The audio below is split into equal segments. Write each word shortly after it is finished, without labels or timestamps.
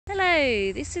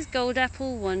Hello, this is Gold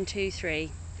Apple 123.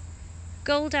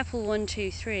 Gold Apple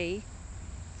 123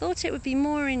 thought it would be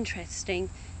more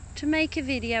interesting to make a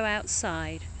video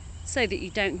outside so that you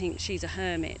don't think she's a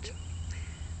hermit.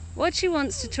 What she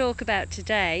wants to talk about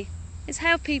today is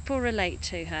how people relate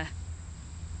to her.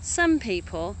 Some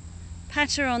people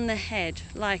pat her on the head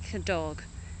like a dog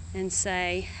and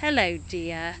say, "Hello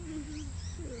dear,"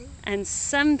 and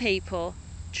some people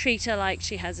treat her like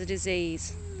she has a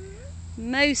disease.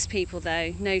 Most people,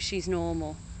 though, know she's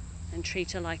normal and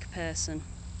treat her like a person.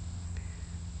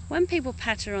 When people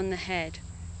pat her on the head,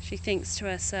 she thinks to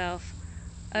herself,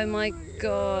 "Oh my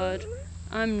God,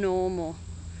 I'm normal.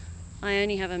 I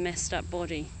only have a messed up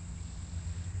body."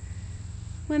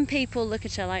 When people look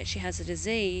at her like she has a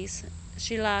disease,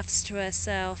 she laughs to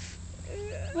herself,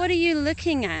 "What are you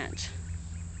looking at?"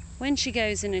 When she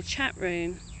goes in a chat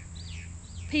room,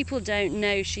 people don't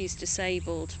know she's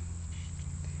disabled.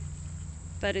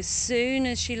 But as soon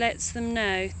as she lets them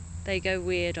know, they go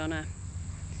weird on her.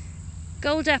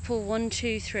 Gold Apple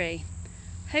 123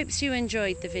 hopes you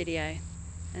enjoyed the video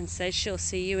and says she'll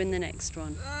see you in the next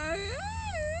one.